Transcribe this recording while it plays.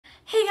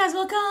Hey guys,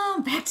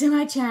 welcome back to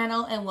my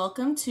channel and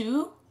welcome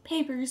to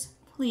Papers,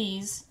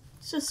 Please.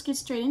 Let's just get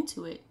straight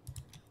into it.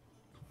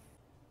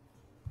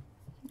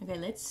 Okay,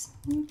 let's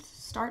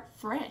start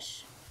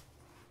fresh.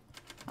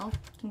 Oh,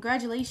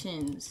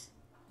 congratulations.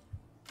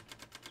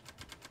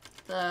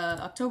 The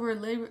October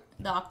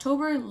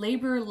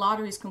Labor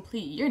Lottery is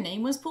complete. Your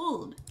name was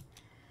pulled.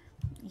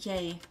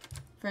 Yay.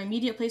 For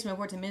immediate placement,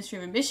 report to Ministry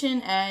of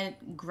Admission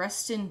at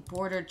Greston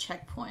Border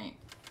Checkpoint.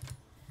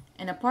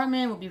 An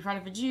apartment will be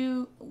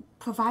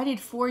provided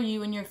for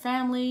you and your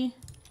family.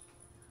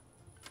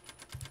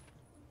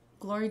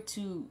 Glory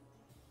to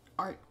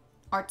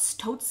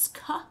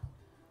Arstotzka.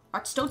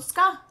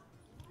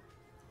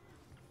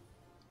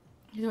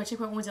 You know what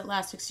checkpoint was at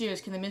last 6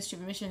 years. Can the Ministry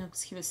of Admission help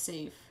us keep us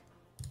safe?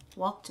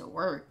 Walk to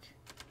work.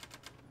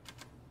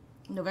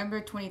 November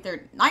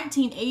 23rd,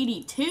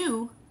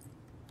 1982.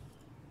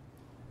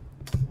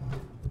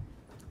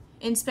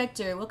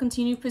 Inspector, welcome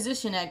to your new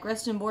position at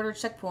Greston Border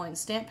Checkpoint.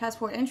 Stamp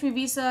passport entry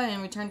visa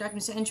and return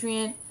documents to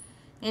entry.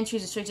 Entry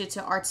is restricted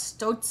to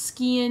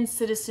Arstotskian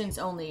citizens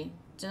only.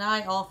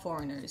 Deny all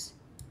foreigners.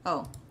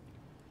 Oh,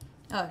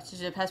 it's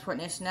just a passport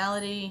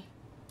nationality.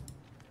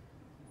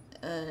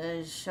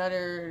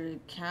 Shutter,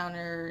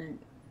 counter.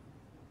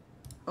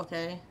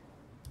 Okay.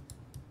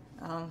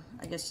 I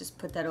guess just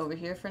put that over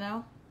here for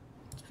now.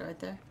 Just put it right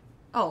there.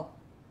 Oh.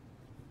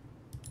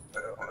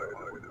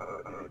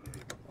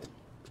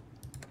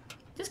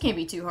 This can't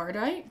be too hard,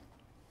 right?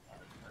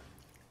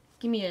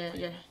 Give me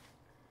a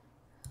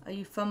Are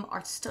you from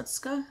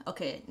Arstotzka?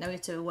 Okay, now we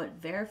have to, what,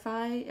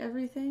 verify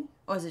everything?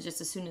 Or is it just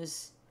as soon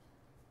as...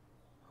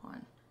 Hold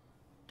on.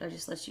 Did I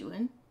just let you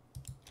in?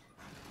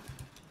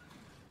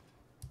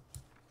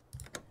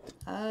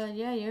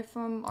 Yeah, you're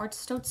from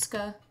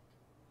Arstotzka.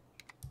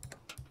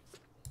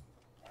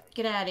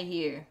 Get out of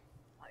here.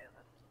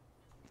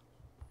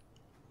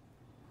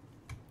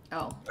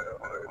 Oh.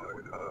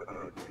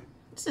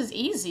 This is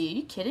easy. Are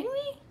you kidding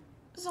me?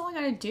 This is all I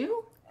gotta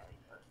do?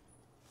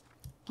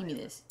 Give me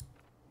this.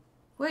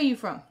 Where are you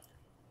from?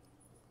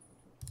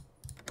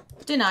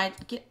 Denied.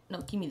 Give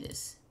me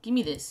this. Give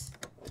me this.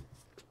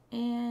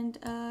 And,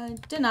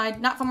 denied.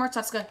 Not from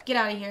Arstotzka. Get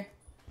out of here.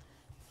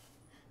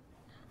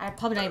 I'm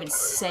probably not even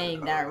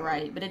saying that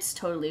right, but it's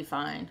totally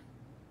fine.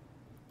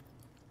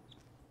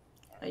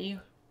 Are you?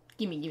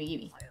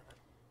 Gimme.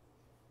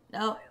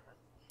 No.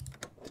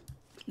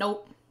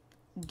 Nope.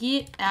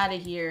 Get out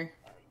of here.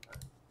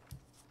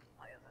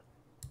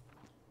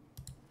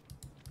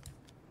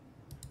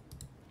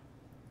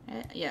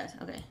 Yes,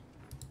 okay.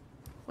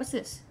 What's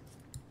this?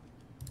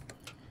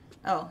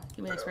 Oh,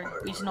 give me the expert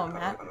regional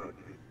map.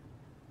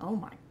 Oh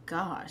my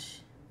gosh.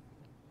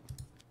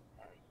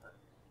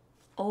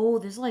 Oh,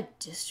 there's like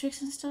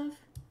districts and stuff?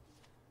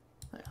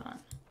 Wait, hold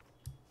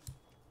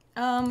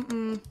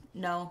on.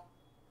 No.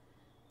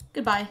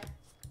 Goodbye.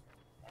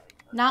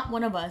 Not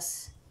one of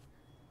us.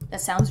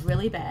 That sounds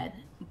really bad,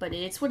 but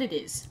it's what it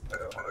is.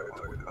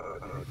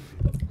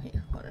 Wait,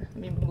 hold on. Let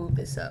me move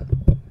this up.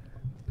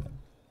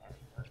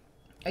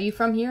 Are you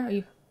from here? Are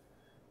you...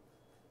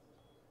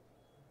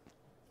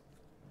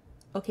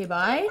 Okay,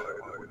 bye.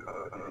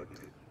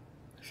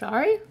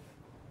 Sorry?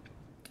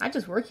 I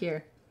just work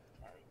here.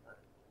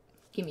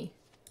 Gimme.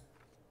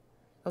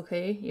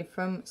 Okay, you're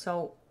from...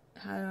 So...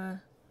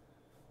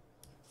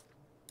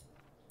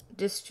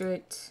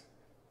 district...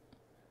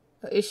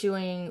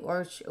 issuing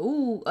or...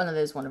 Ooh! Oh, no,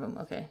 there's one of them.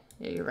 Okay.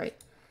 Yeah, you're right.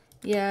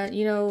 Yeah,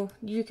 you know,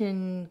 you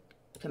can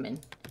come in.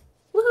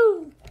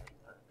 Woohoo!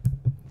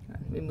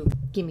 Let me move.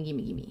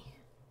 Gimme.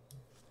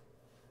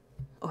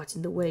 Oh, it's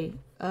in the way.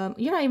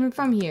 You're not even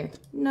from here.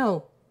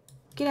 No.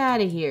 Get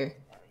out of here.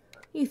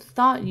 You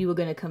thought you were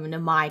gonna come into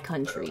my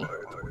country.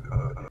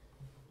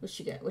 What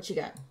you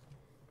got?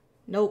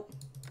 Nope.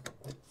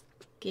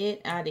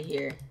 Get out of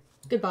here.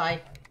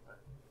 Goodbye.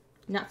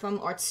 Not from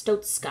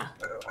Arstotzka.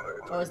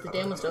 Oh, is the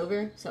day almost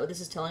over? Is that what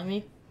this is telling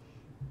me?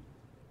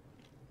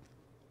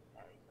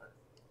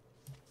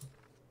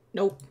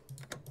 Nope.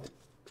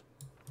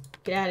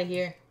 Get out of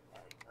here.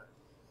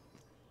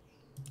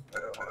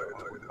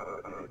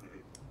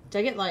 Do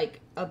I get,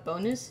 like, a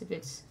bonus if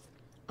it's...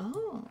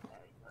 Oh.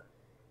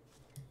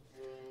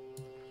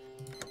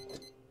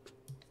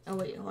 Oh,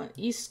 wait, hold on.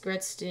 East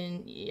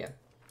Greston. Yep.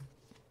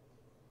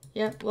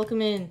 Yep,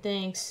 welcome in.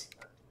 Thanks.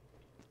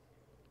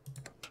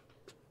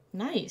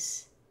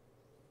 Nice.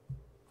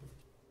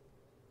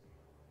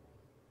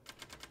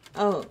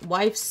 Oh,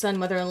 wife, son,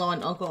 mother-in-law,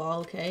 and uncle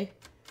all okay?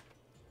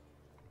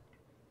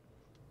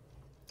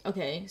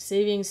 Okay,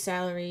 savings,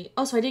 salary.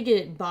 Oh, so I did get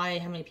it by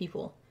how many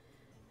people?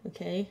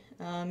 Okay,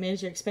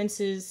 manage your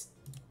expenses.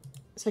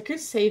 So I could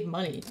save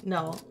money.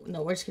 No,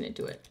 we're just gonna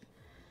do it.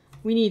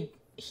 We need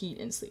heat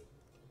and sleep.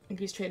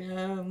 Increase trade.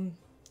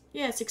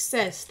 Yeah,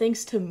 success.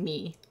 Thanks to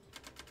me.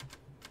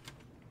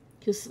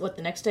 Because, what,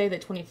 the next day, the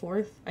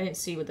 24th? I didn't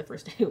see what the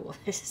first day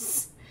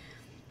was.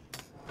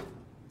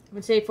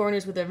 Would say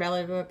foreigners with a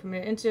valid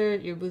permit enter.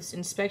 Your booth's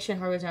inspection.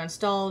 Hardware is not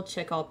installed.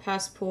 Check all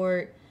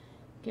passport.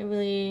 Can't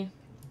really...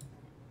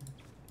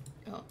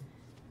 Oh.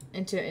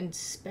 Enter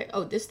inspect...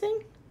 Oh, this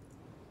thing?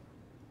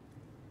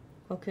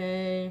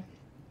 Okay.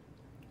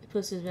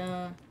 puts it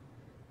down.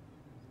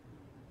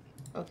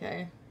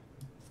 Okay.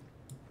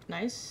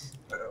 Nice.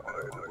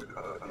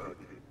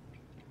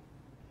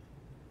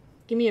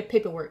 Give me your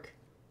paperwork.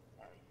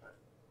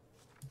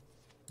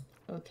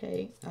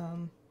 Okay, what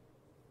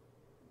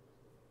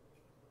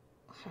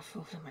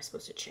am I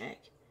supposed to check?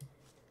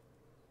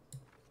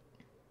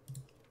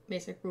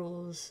 Basic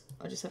rules.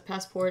 I'll just have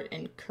passport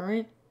and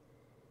current.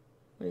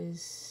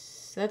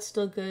 That's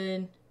still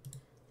good.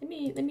 Let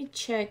me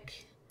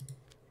check.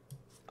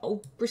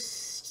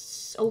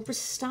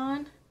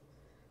 Oberstan.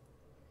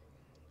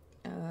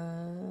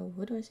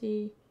 What do I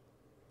see?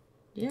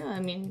 Yeah, I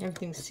mean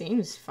everything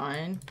seems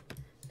fine.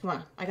 Come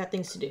on, I got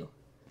things to do.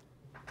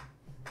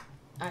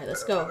 Alright,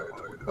 let's go.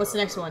 What's the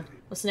next one?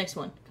 What's the next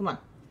one? Come on.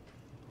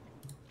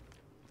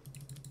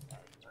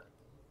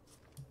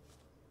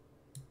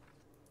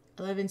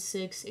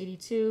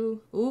 $11,682.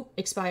 Oop,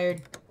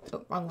 expired.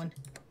 Oh, wrong one.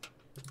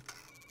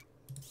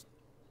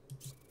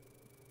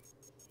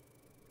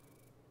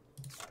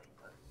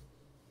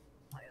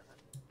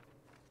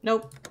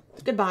 Nope.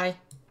 Goodbye.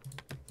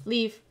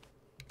 Leave.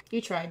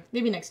 You tried.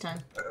 Maybe next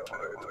time.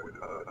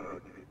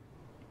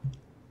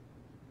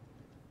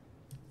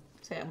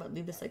 So I'm gonna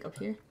leave this like up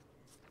here.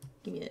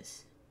 Give me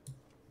this.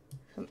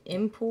 From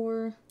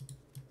Impor.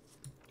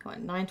 Come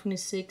on,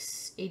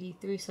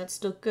 926.83. So that's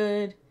still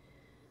good.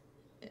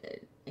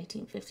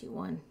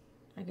 1851.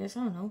 I guess,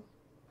 I don't know.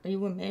 Are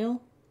you a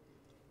male?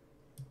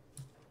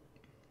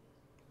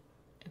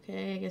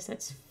 Okay, I guess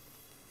that's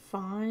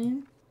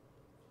fine.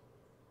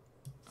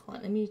 Hold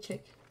on, let me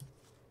check.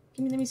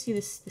 Let me see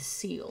this, the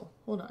seal.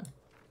 Hold on.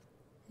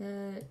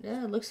 Yeah,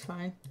 it looks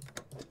fine.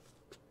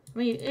 I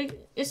mean,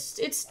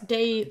 it's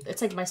day.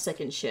 It's like my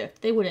second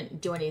shift. They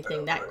wouldn't do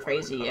anything that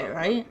crazy yet,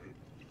 right?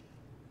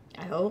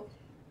 I hope.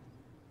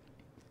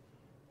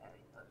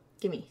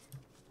 Gimme.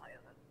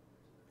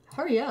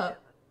 Hurry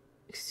up.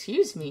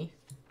 Excuse me.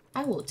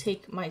 I will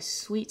take my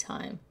sweet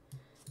time.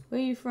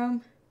 Where are you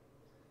from?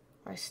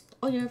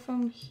 Oh, you're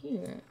from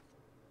here.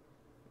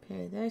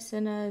 Paradise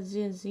and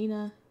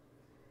Zina.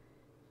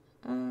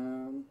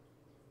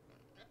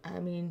 I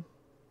mean,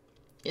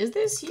 is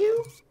this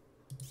you?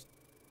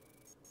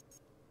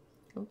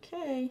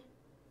 Okay.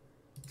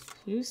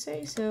 You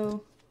say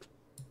so.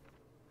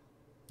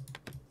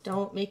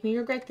 Don't make me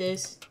regret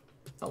this.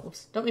 Oh,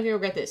 whoops. Don't make me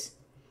regret this.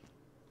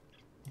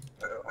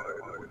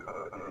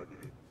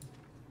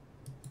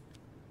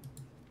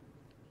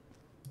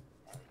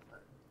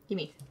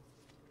 Gimme.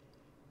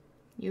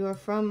 You are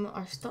from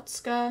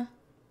Arstotzka,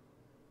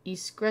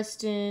 East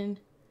Greston.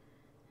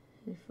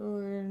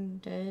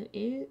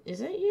 Is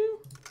that you?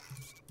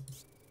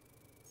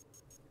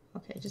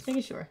 Okay, just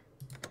making sure.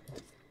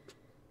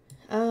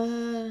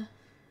 Are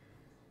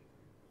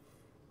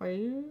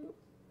you?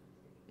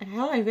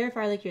 How do I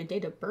verify like your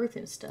date of birth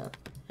and stuff?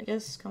 I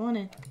guess come on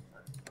in.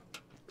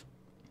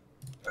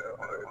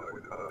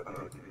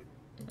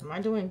 Am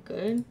I doing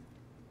good?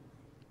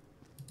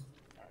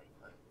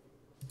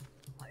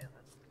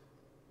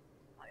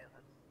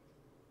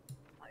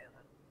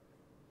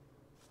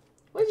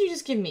 What did you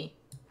just give me?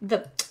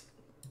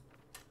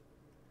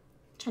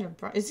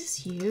 Is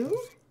this you?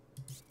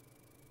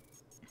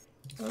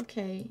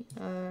 Okay,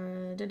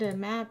 did a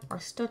map,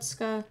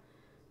 Arstotzka.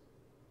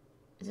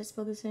 Is that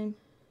spelled the same?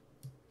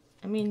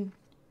 I mean,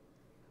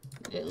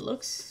 it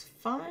looks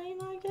fine,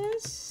 I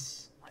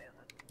guess.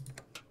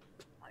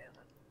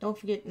 Don't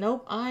forget,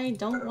 nope, I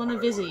don't want to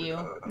visit you.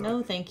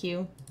 No, thank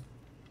you.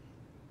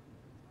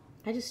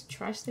 I just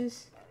trash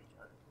this.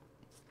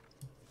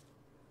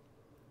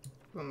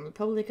 From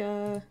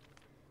Republica.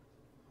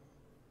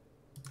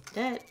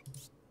 That.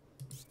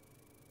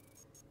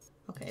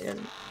 Okay,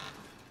 then.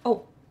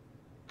 Oh.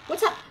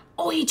 What's that?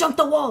 Oh, he jumped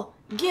the wall.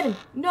 Get him.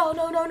 No,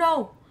 no, no,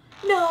 no.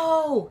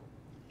 No.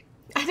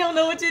 I don't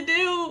know what to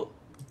do.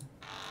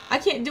 I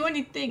can't do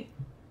anything.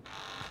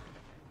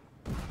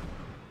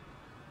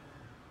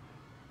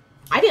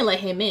 I didn't let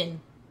him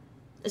in.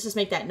 Let's just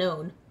make that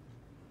known.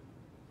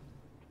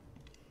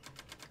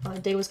 The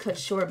day was cut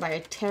short by a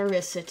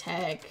terrorist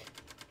attack.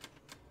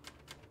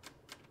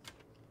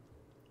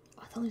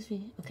 I thought it was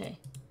me. Okay.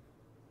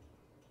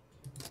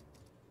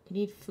 We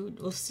need food.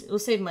 We'll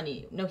save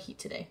money. No heat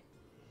today.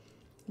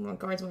 More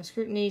guards, more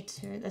scrutiny.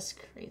 That's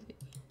crazy.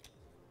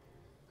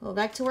 Well,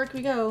 back to work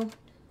we go.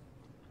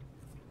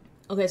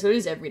 Okay, so it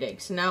is every day.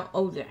 So now,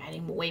 oh, they're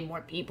adding way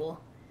more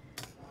people.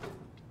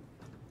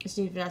 This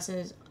new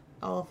announcement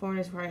all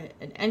foreigners require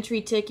an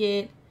entry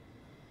ticket.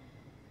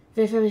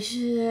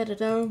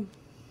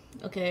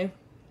 Okay.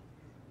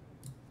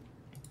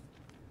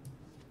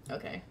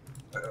 Okay.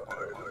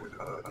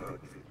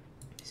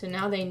 So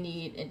now they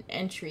need an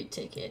entry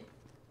ticket.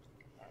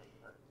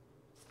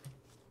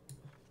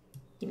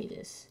 Give me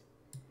this.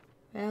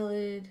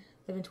 Valid.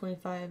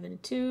 1125 and a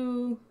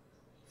 2.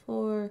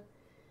 4.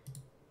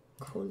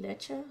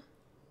 Kolecha.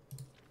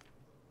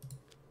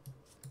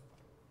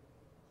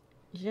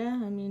 Yeah,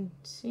 I mean,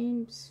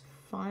 seems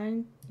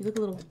fine. You look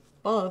a little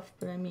buff,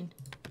 but I mean,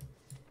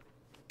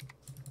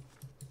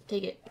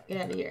 take it.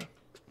 Get out of here.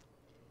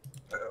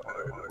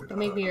 Don't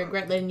make me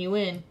regret letting you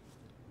in.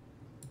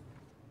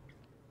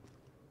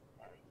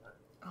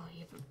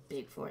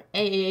 big four.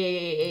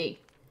 Hey.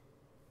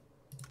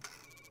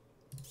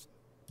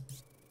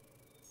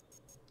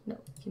 No,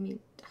 give me...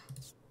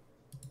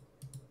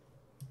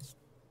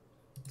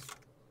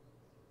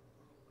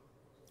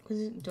 What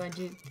is it? Do I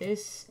do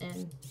this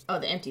and... Oh,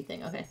 the empty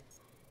thing. Okay.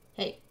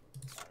 Hey.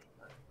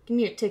 Give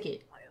me your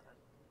ticket.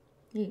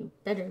 You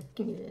better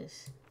give me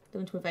this.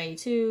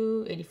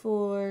 2582,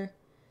 84.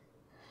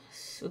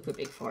 Super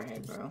big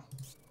forehead, bro.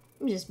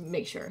 Let me just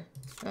make sure.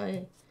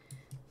 Okay.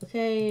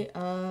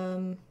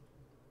 Fuera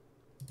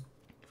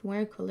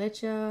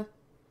Colecha.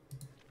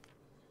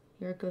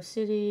 Yurko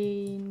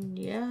City.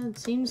 Yeah, it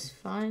seems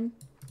fine.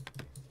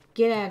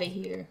 Get out of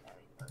here.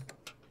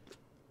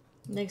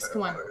 Next,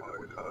 come on.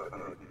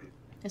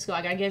 Let's go.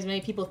 I gotta get as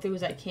many people through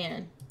as I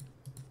can.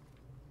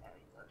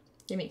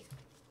 Gimme.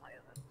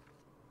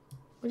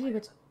 What are you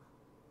about to...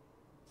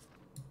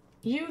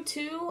 You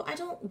too? I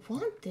don't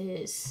want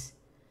this.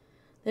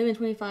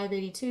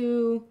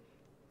 112582.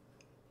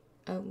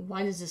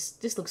 Why does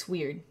this looks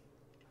weird?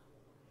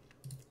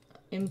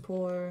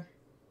 Import.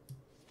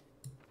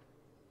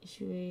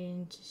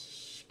 Issuing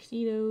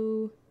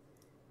Keto.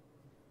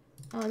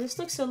 Oh, this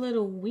looks a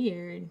little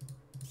weird.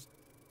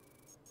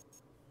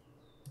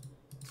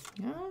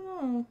 I don't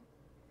know.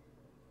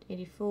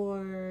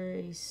 84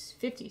 is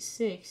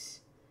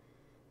 56.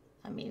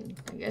 I mean,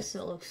 I guess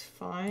it looks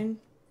fine.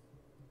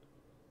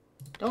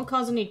 Don't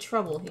cause any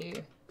trouble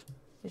here.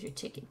 Where's your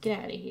ticket? Get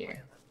out of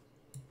here.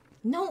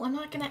 No, I'm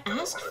not gonna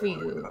ask for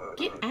you.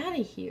 Get out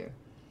of here.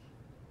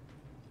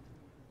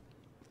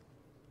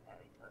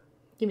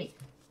 Gimme.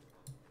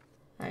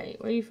 Alright,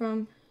 where are you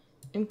from?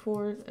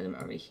 Import. I'm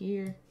already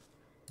here.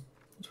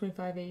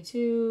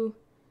 2582.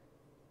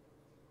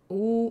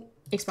 Ooh,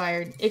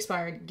 expired.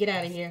 Expired. Get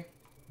out of here.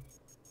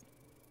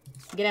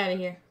 Get out of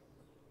here.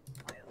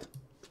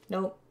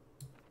 Nope.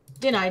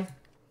 Denied.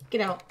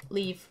 Get out.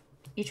 Leave.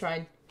 You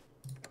tried.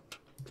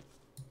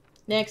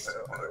 Next.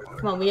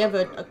 Come on, we have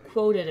a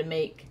quota to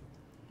make.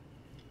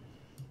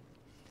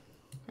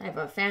 I have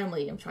a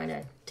family I'm trying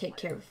to take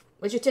care of.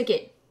 Where's your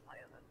ticket?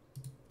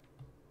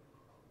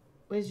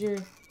 Where's your...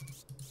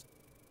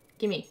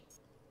 Gimme.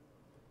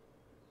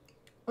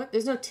 What?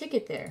 There's no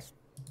ticket there.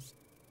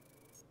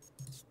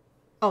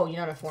 Oh, you're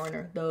not a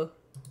foreigner, though.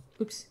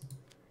 Oops.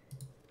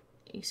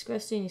 East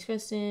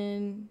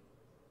Creston.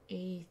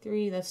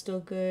 83, that's still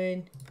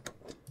good.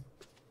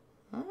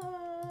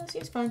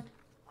 Seems fun.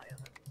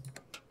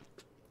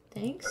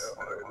 Thanks.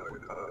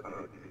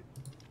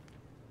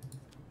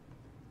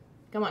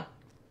 Come on.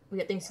 We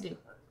got things to do.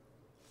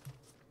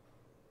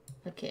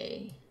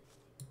 Okay.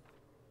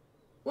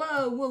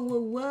 Whoa.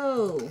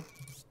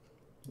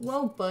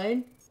 Whoa,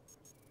 bud.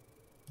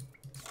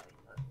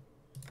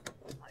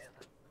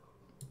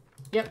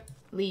 Yep.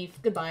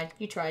 Leave. Goodbye.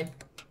 You tried.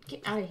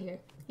 Get out of here.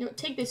 You know,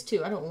 take this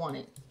too. I don't want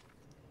it.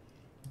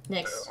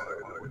 Next.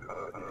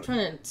 I'm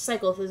trying to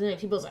cycle through as many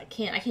people as I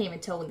can. I can't even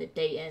tell when the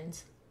day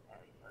ends.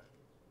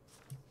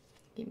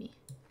 Give me.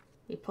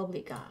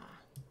 Republica.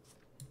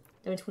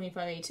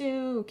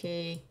 2582.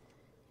 Okay.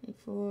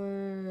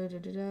 84.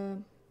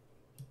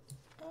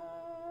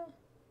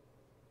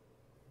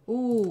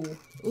 Ooh.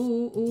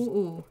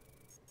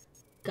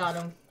 Got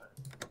him.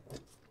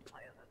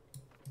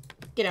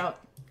 Get out.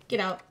 Get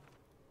out.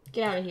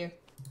 Get out of here.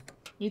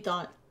 You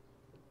thought.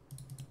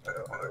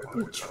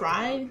 You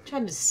tried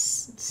to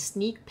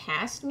sneak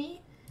past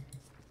me?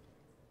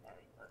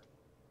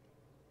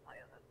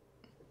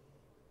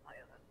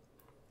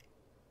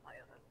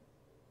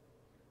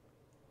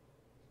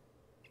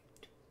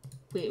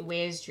 Wait,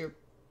 where's your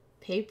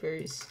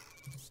papers?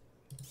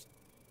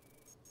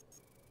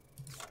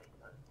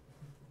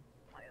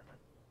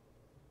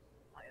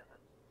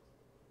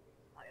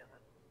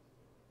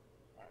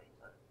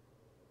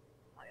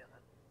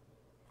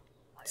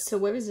 So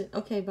where is it?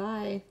 Okay,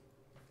 bye.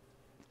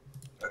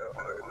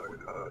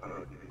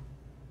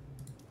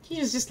 He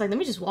was just like, let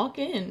me just walk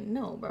in.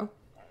 No, bro.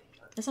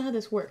 That's not how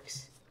this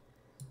works.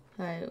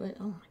 Alright, wait,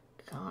 oh my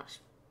gosh.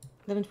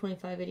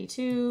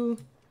 112582.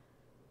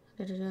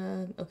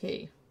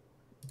 Okay.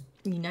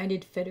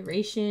 United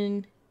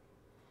Federation.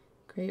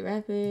 Great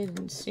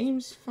Rapid.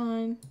 Seems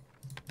fine.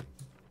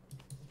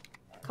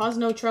 Cause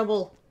no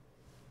trouble.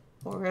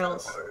 Or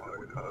else.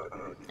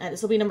 Alright,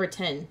 this will be number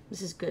 10.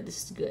 This is good.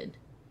 This is good.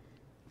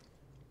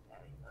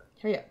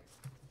 Hurry up.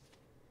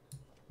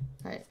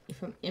 Alright, you're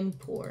from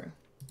Impor.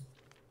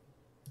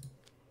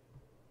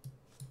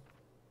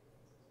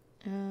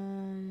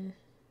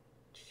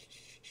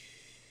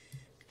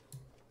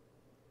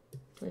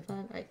 25.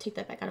 Alright, take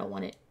that back. I don't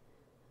want it.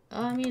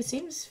 I mean, it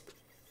seems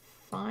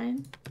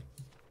fine.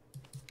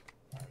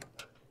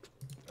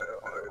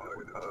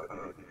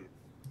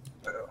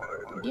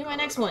 Give me my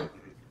next one.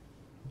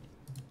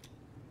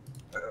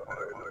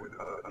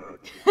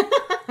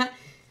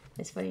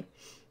 That's funny.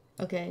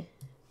 Okay.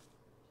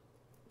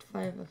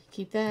 5.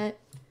 Keep that.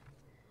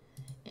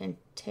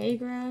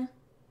 Integra.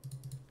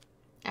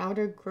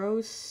 Outer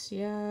Gross.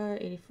 Yeah.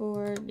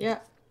 84. Yeah.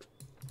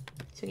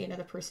 So we get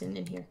another person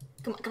in here.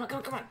 Come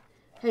on.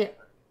 Hurry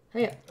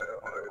up.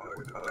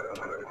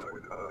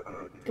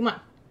 Come on.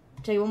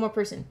 Tell you one more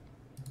person.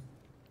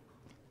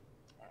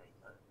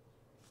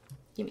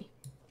 Gimme.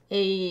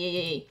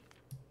 Hey.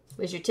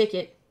 Where's your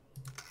ticket?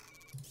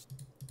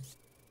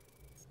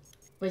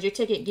 Where's your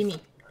ticket? Gimme.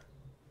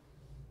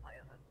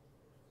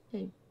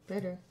 Hey,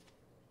 better.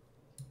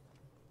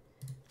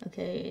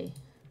 Okay.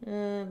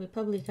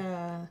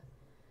 Republica.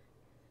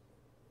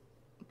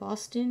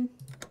 Boston.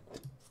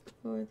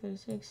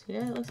 436.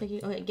 Yeah, it looks like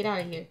you. Okay, get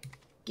out of here.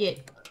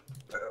 Get.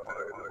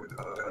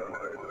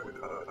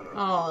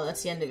 Oh,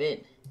 that's the end of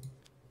it.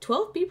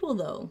 12 people,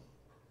 though.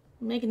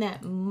 I'm making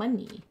that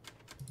money.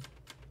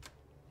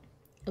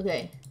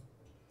 Okay.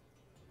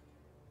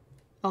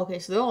 Okay,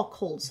 so they're all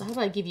cold. So how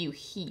about I give you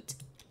heat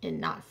and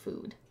not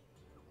food?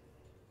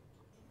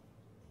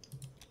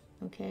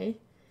 Okay.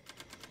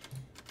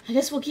 I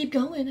guess we'll keep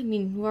going. I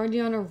mean, we're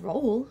already on a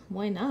roll.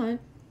 Why not?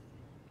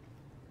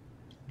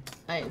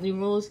 Alright, new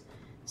rules.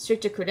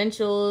 Stricter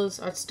credentials.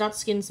 Our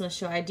skins must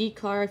show ID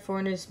card.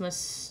 Foreigners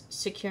must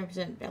secure and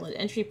present valid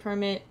entry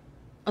permit.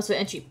 Also,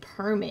 entry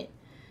permit.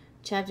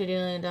 Chapter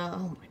dealing.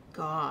 Oh my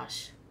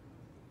gosh.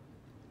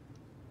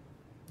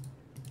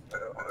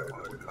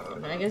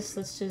 I guess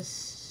let's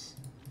just.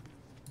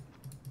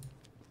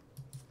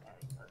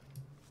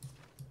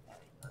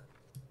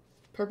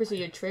 Purpose of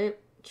your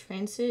trip.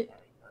 Transit.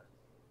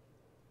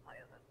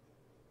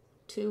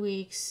 2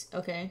 weeks.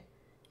 Okay.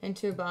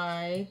 Enter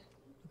by.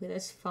 Okay,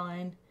 that's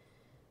fine.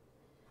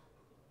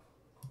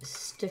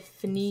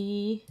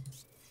 Stephanie.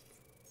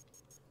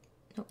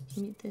 No,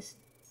 you need this.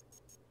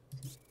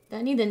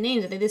 I need the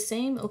names. Are they the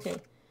same? Okay.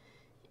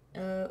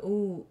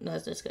 Ooh, no,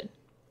 that's good.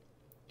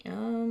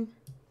 Hold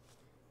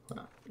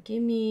on.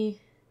 Give me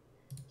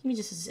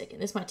just a second.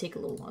 This might take a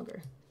little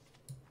longer.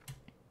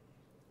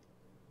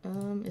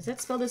 Is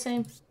that spelled the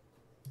same?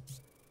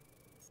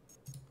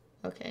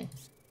 Okay.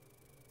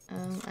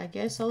 I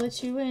guess I'll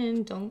let you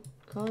in. Don't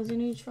cause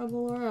any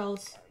trouble or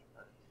else.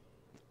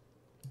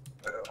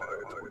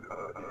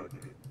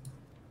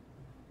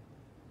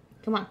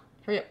 Come on,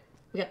 hurry up.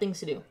 We got things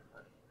to do.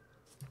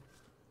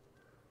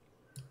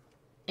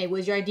 Hey,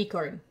 where's your ID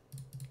card?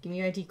 Give me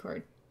your ID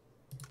card.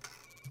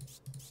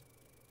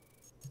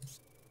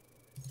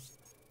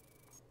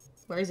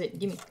 Where is it?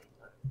 Give me.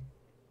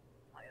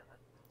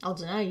 I'll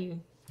deny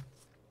you.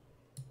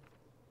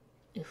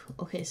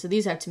 Okay, so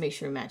these have to make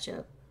sure to match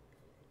up.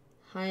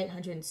 Height,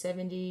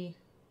 170.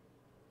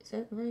 Is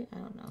that right? I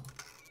don't know.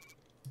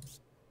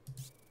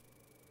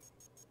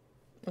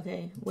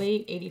 Okay,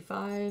 weight,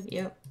 85.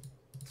 Yep.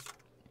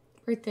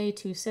 Birthday,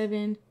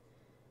 27.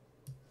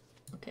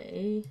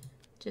 Okay,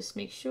 just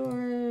make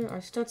sure.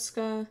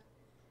 Arstotzka.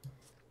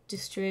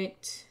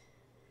 District,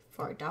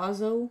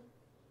 Fardazo.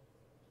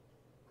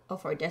 Oh,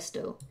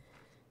 Fardesto.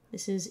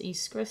 This is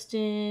East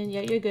Creston.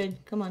 Yeah, you're good.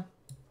 Come on.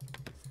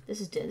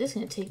 This is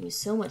gonna take me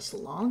so much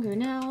longer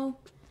now.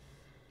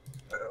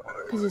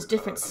 Because there's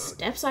different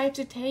steps I have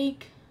to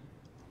take.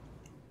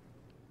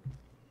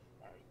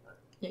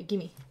 Yeah,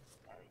 gimme.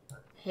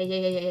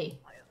 Hey.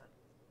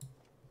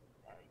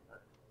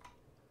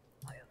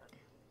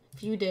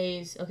 Few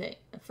days. Okay,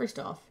 first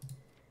off.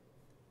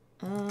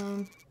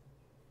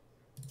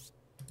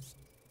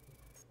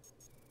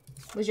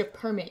 Where's your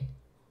permit?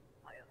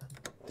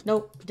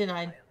 Nope,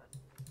 denied.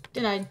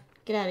 Denied.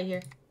 Get out of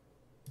here.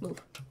 Move.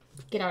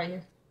 Get out of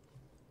here.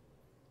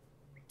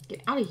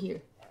 Get out of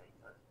here.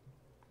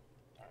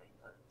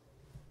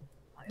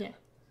 Yeah.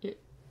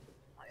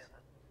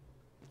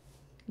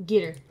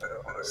 Get her.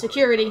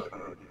 Security.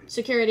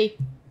 Security.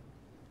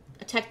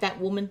 Attack that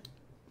woman.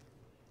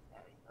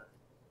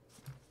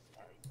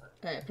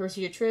 Alright,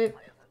 pursue your trip.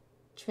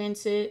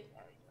 Transit.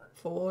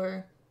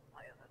 For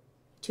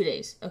 2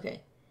 days.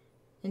 Okay.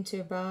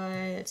 Enter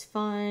by. That's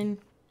fine.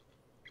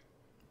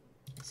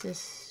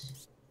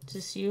 Is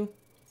this you?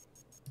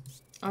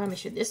 I want to make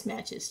sure this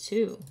matches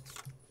too.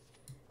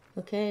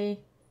 Okay.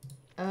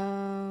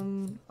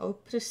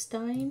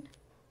 Oprestein.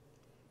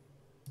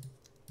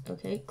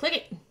 Okay, click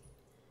it.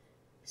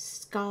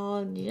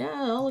 Scald.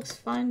 Yeah, that looks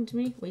fine to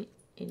me. Wait,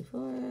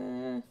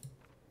 84.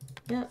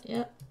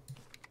 Yep.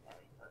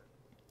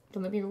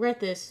 Don't make me regret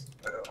this.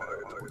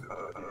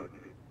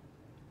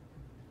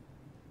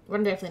 We're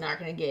definitely not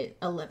gonna get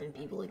 11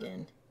 people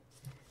again.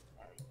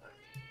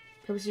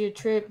 Purpose of your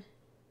trip.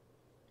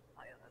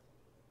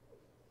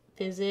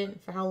 Visit.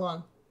 For how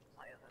long?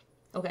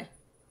 Okay.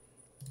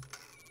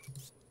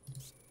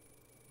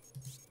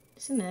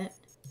 This and that.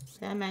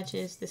 That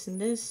matches this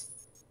and this.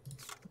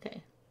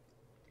 Okay.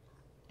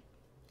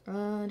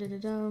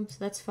 So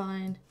that's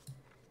fine.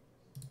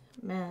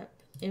 Map.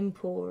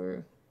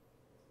 Import.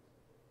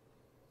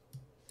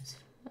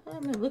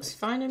 It looks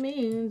fine to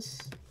me.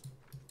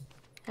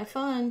 Have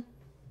fun.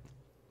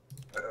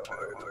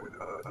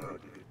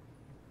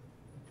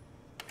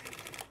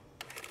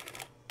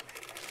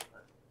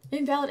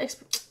 Invalid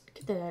export.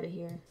 Get that out of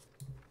here.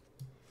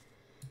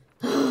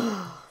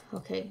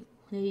 Okay.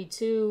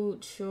 182,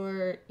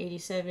 short,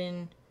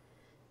 87.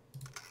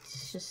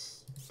 It's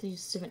just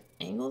these different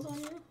angles on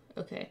you?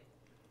 Okay.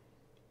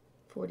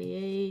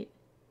 48.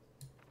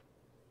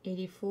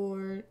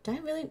 84. Did I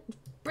really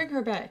bring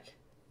her back?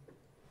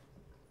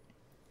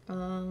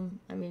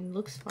 I mean,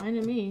 looks fine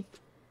to me.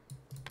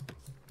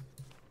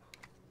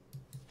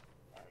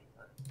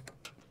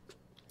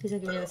 Please don't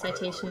give me another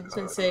citation. It's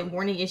gonna say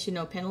warning issue,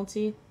 no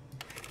penalty.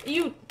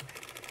 You.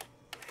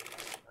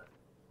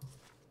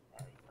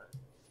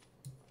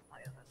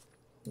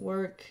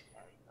 Work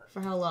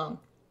for how long?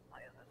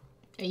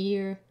 A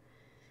year.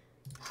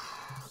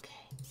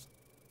 Okay.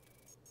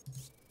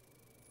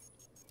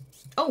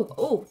 Oh,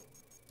 oh.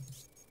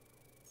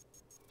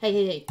 Hey,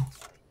 hey, hey.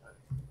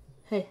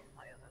 Hey.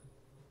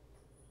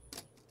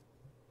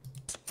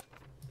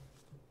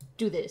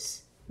 Do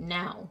this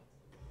now.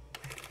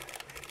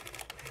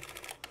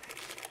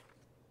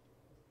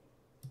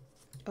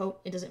 Oh,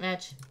 it doesn't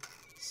match.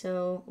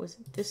 So, was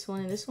it this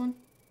one and this one?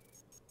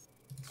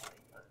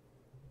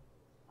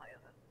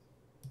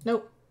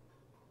 Nope.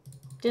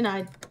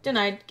 Denied.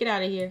 Denied. Get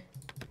out of here.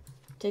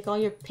 Take all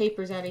your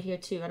papers out of here,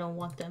 too. I don't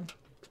want them.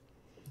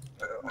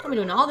 I'm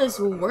doing all this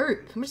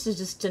work. I'm just to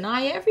just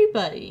deny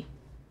everybody.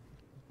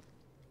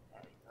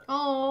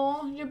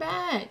 Oh, you're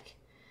back.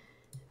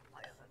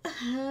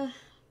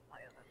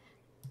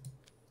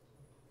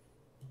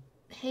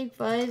 Hey,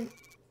 bud.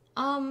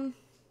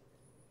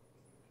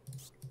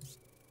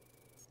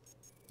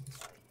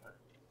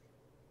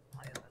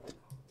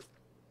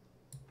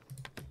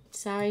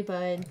 Sorry,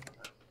 bud.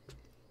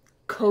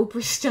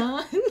 Cobra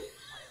Stan?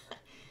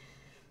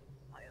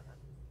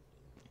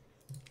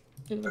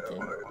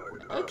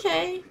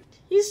 Okay.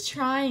 He's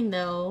trying,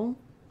 though.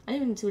 I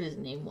didn't even see what his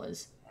name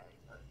was.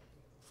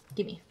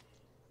 Gimme.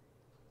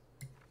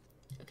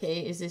 Okay,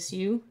 is this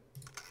you?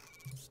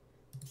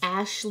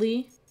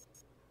 Ashley.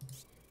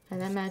 And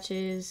that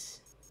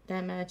matches.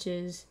 That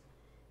matches.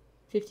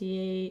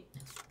 58.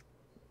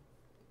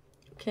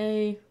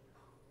 Okay.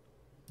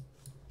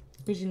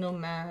 Regional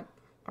map.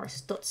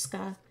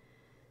 Arstotska.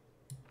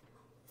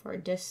 For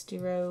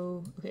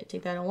Destiro. Okay,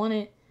 take that. I want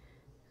it.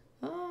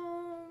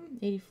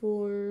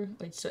 84.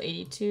 Wait, so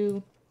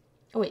 82.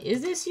 Oh, wait,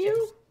 is this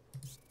you?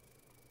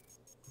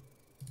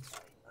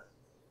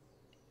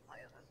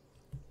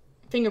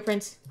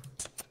 Fingerprints.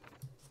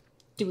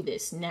 Do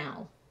this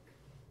now.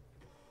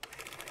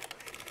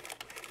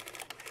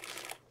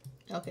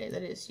 Okay,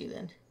 that is you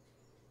then.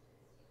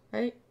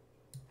 Right?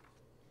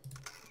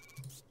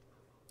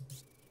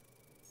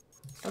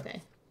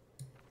 Okay.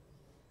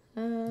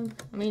 I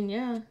mean,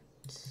 yeah.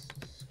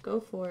 Just go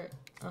for it.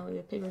 Oh,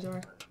 the papers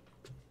are.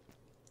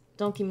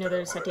 Don't give me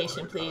another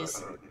citation,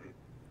 please.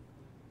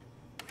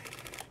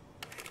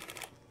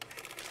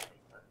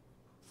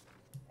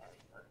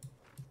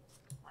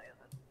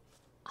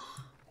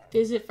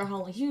 Visit for how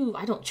long? You,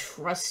 I don't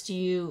trust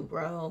you,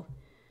 bro.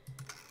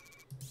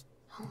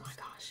 Oh my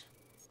gosh.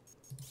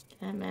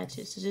 That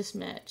matches. Does this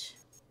match?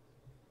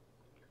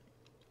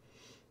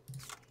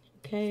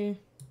 Okay.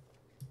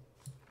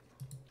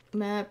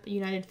 Map,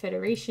 United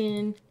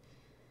Federation.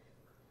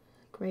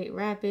 Great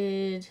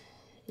Rapid.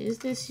 Is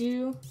this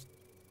you?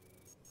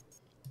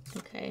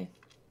 Okay.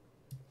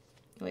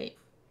 Wait.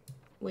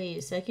 Wait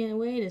a second.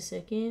 Wait a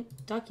second.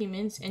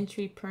 Documents,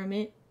 entry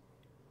permit.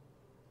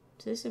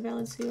 Is this a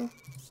valid seal?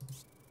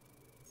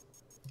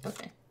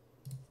 Okay.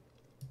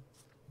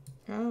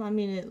 Oh, I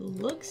mean, it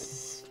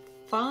looks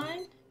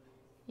fine.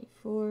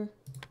 84.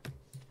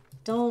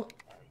 Don't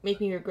make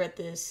me regret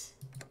this.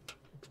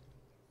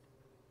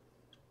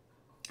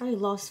 I already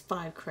lost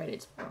 5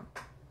 credits, bro.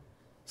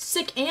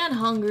 Sick and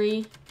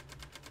hungry.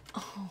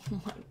 Oh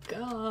my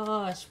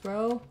gosh,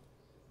 bro.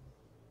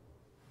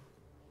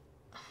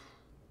 I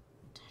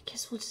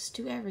guess we'll just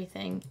do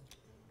everything.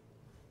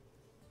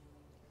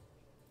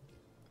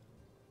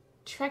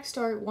 Track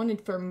star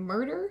wanted for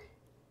murder?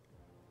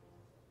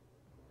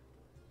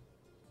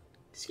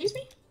 Excuse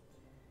me?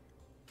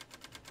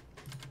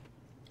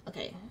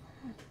 Okay.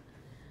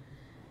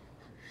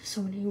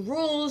 So many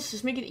rules.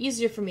 Just make it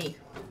easier for me.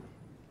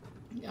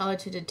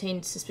 To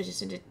detain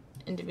suspicious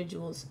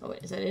individuals. Oh,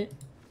 wait, is that it?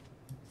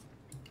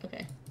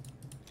 Okay.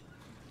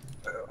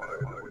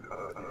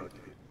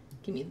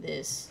 Give me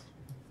this.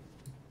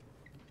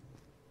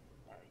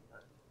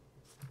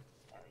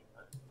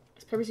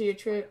 What's the purpose of your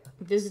trip?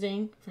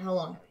 Visiting? For how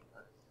long?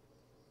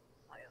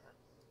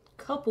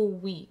 Couple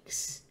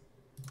weeks.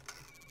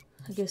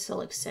 I guess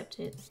I'll accept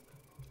it.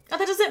 Oh,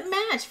 that doesn't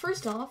match,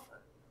 first off.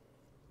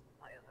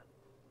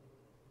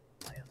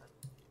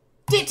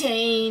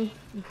 Detain!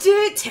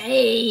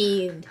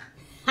 Detained!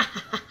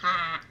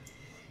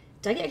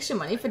 Do I get extra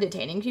money for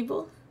detaining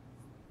people?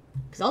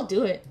 Because I'll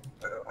do it.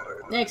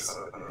 Next.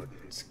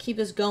 Just keep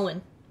this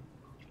going.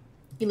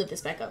 You lift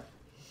this back up.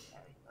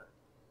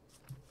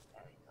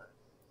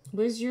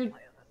 Where's your...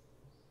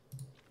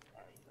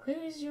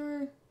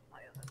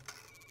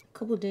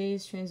 Couple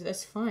days transit,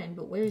 that's fine,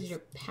 but where's your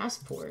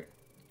passport?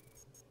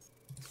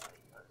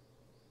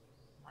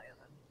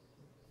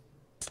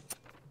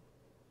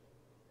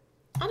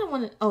 I don't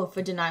want to... Oh,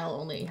 for denial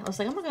only. I was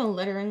like, I'm not going to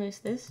let her erase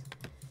this.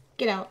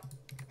 Get out.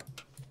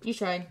 You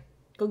tried.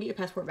 Go get your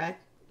passport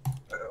back.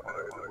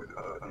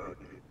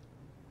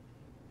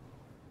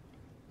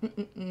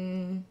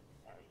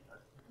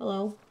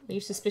 Hello. Are you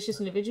a suspicious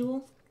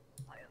individual?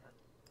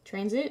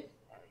 Transit?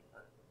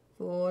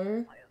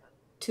 For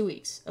 2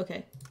 weeks.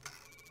 Okay.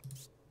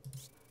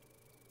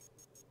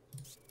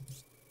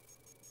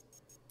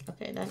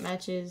 Okay, that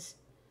matches.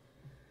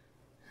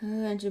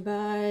 Enter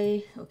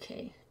by.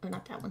 Okay. Oh,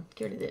 not that one.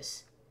 Get rid of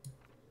this.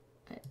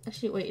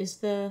 Actually, wait, is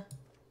the.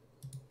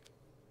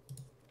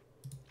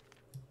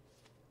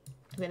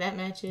 Okay, that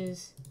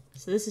matches.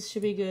 So this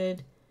should be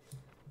good.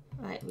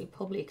 Alright,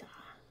 Republica.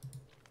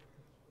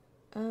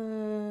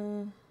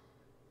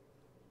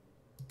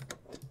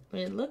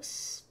 It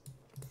looks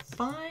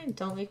fine.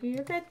 Don't make me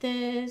regret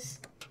this.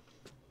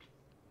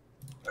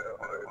 Okay,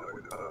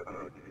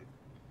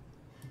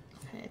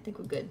 I think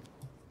we're good.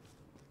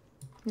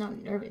 No,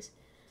 I'm nervous.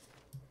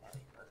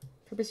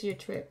 Purpose of your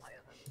trip.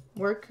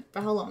 Work? For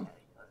how long?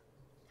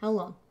 How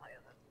long?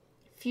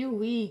 A few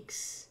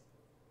weeks.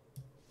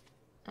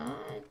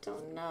 I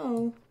don't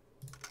know.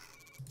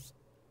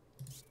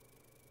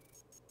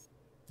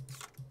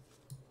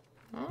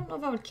 I don't know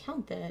if I would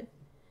count that.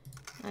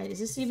 Alright, is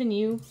this even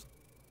you?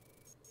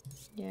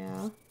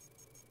 Yeah.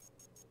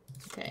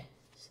 Okay,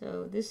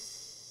 so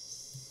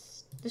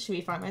this should be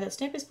fine, right? That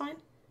stamp is fine?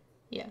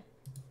 Yeah.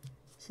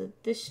 So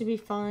this should be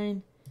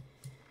fine.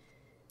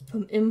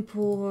 From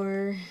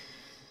import.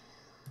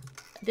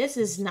 This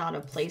is not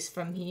a place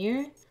from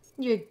here.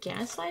 You're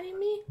gaslighting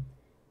me?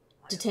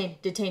 Detain,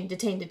 detain,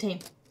 detain, detain.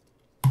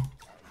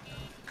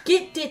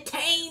 Get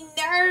detained,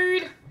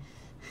 nerd!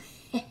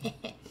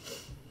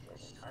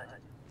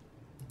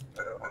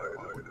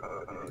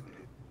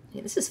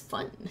 Yeah, this is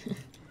fun.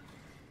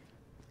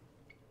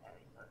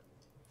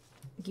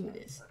 Give me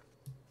this.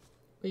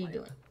 What are you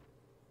doing?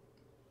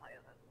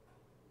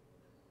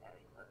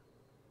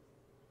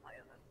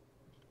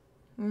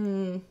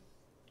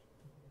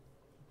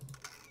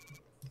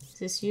 Is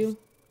this you?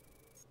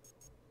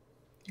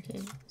 Okay,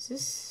 is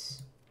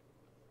this...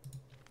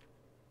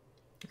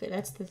 Okay,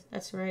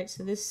 that's right.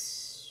 So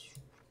this...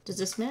 Does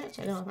this match?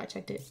 I don't know if I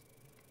checked it.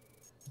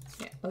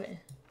 Yeah,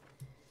 okay.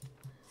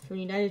 From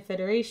United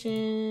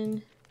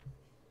Federation.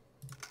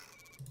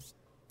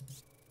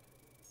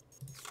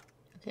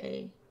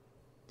 Okay.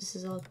 This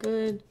is all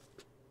good.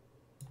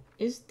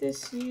 Is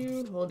this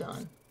you? Hold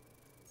on.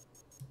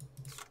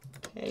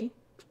 Okay.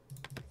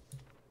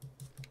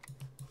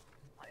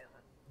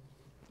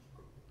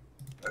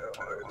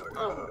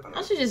 Oh,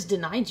 I should just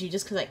denied you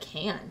just because I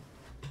can.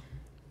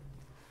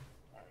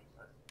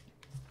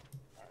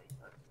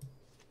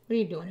 What are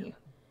you doing here?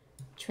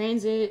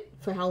 Transit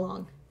for how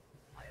long?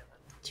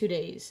 2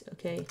 days.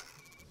 Okay.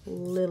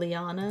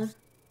 Liliana.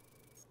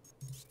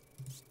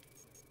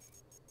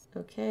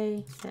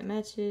 Okay, that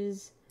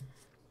matches.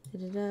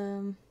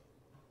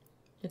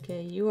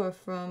 Okay, you are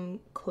from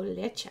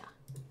Kolecha.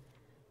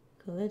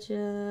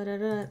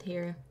 Kolecha,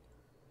 here.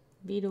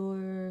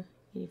 Vidor,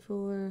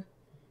 84.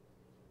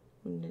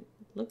 It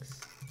looks.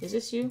 Is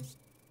this you?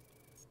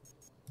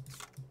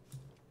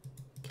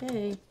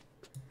 Okay.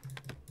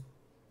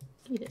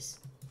 Give me this.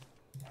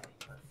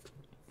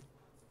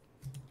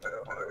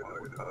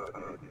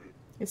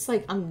 It's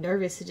like I'm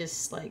nervous to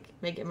just like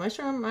make it. Am I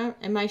sure I'm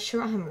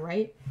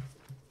right?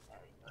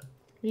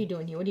 What are you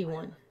doing here? What do you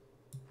want?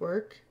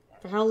 Work?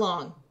 For how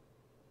long?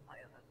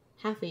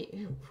 Half a year.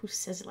 Ew, who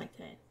says it like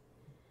that?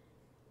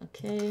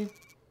 Okay.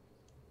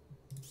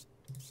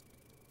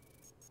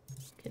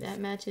 Okay, that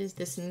matches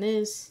this and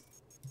this.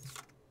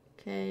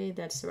 Okay,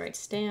 that's the right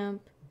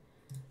stamp.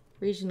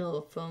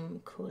 Regional from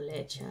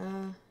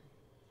Kolecha.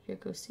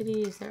 Yurko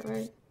City, is that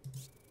right?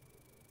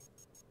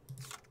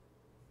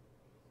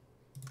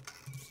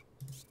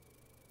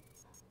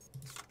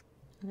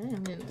 Okay, I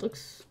mean, it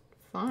looks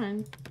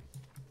fine.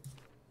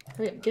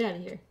 Hurry up, get out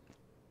of here.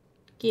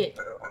 Get.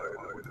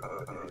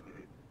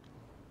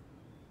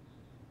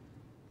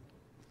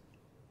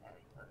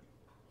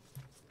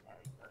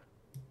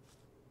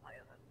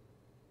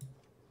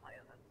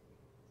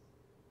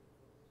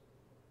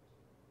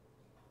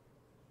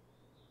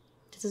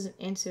 This doesn't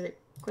answer the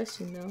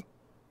question, though.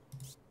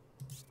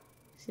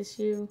 Is this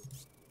you?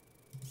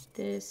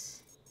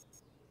 This.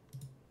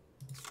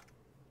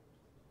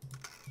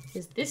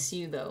 Is this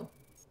you, though?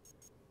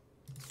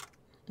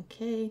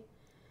 Okay.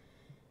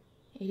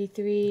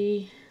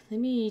 83. Let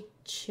me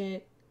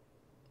check.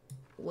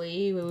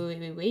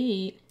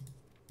 Wait.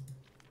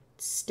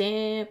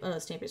 Stamp. Oh, the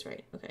stamp is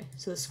right. Okay.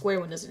 So the square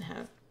one doesn't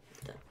have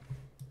the.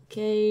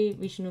 Okay.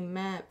 Regional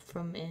map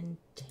from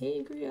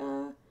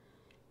Integria.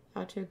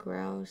 Outer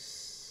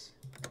Grouse.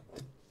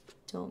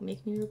 Don't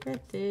make me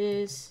regret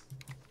this.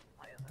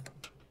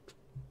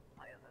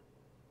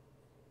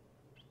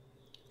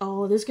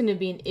 Oh, there's gonna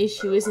be an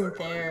issue, isn't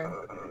there?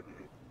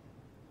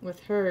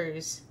 With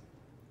hers.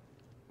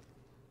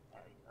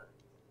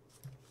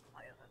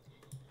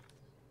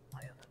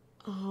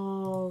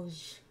 Oh.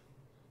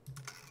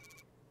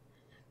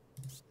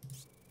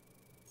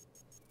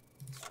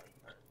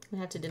 I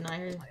have to deny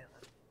her.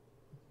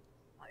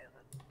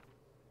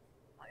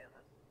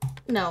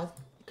 No,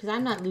 because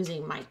I'm not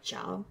losing my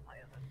job.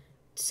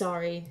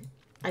 Sorry,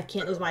 I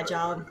can't lose my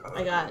job.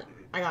 I got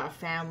a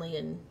family,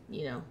 and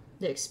you know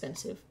they're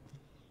expensive.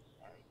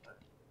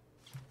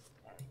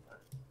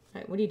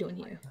 Alright, what are you doing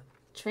here?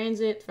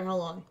 Transit for how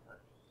long?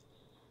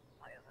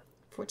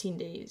 14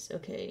 days.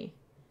 Okay.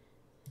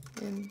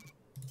 And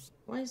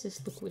why does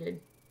this look weird?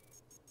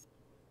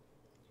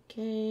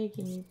 Okay,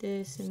 give me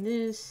this and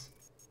this.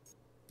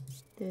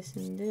 This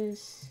and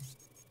this.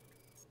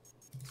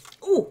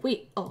 Oh,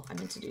 wait. Oh, I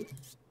meant to do.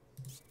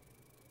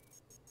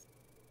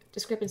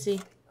 Discrepancy.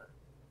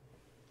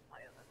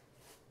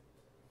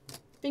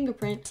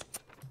 Fingerprint.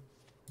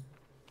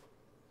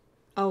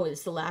 Oh,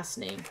 it's the last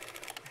name.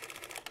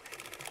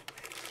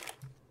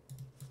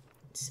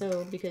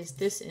 So, because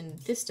this and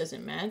this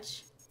doesn't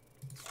match.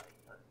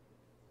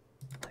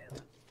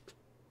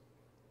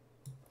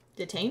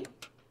 Detain?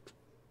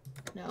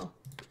 No.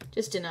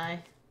 Just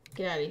deny.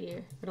 Get out of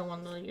here. I don't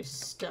want none of your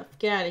stuff.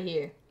 Get out of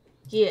here.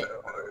 Get.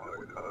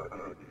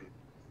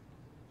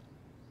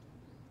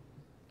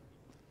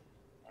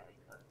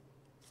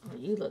 Oh,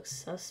 you look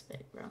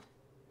suspect, bro.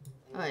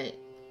 Alright.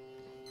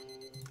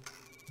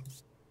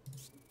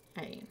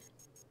 Alright.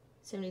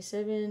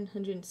 77,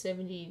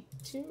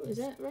 172, is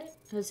that right?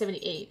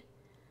 78.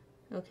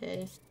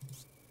 Okay.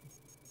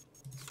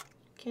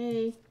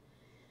 Okay.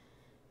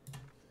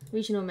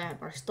 Regional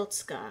map,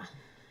 Arstotzka.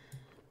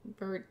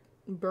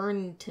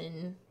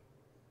 Burnton.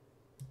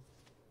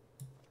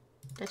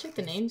 Did I check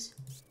the names?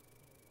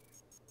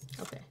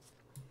 Okay.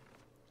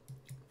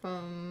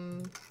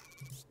 From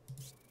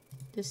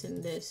this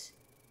and this.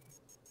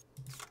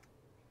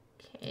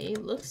 Okay,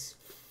 looks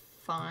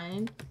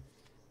fine.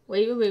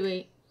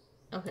 Wait.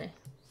 Okay.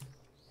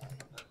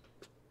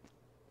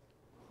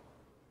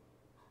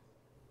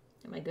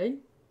 Am I good?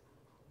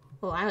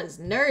 Oh, I was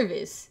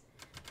nervous.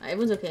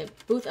 Everyone's okay.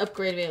 Booth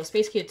upgrade available.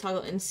 Space key to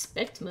toggle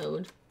inspect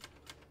mode.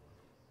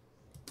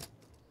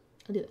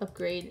 I'll do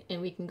upgrade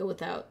and we can go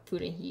without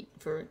food and heat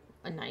for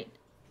a night.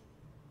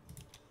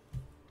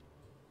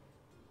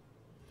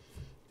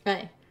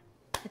 Alright.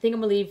 I think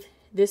I'm gonna leave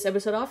this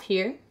episode off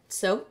here.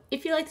 So,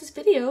 if you like this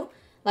video,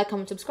 like,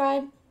 comment,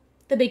 subscribe.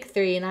 The big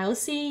three, and I will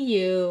see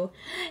you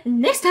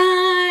next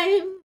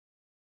time!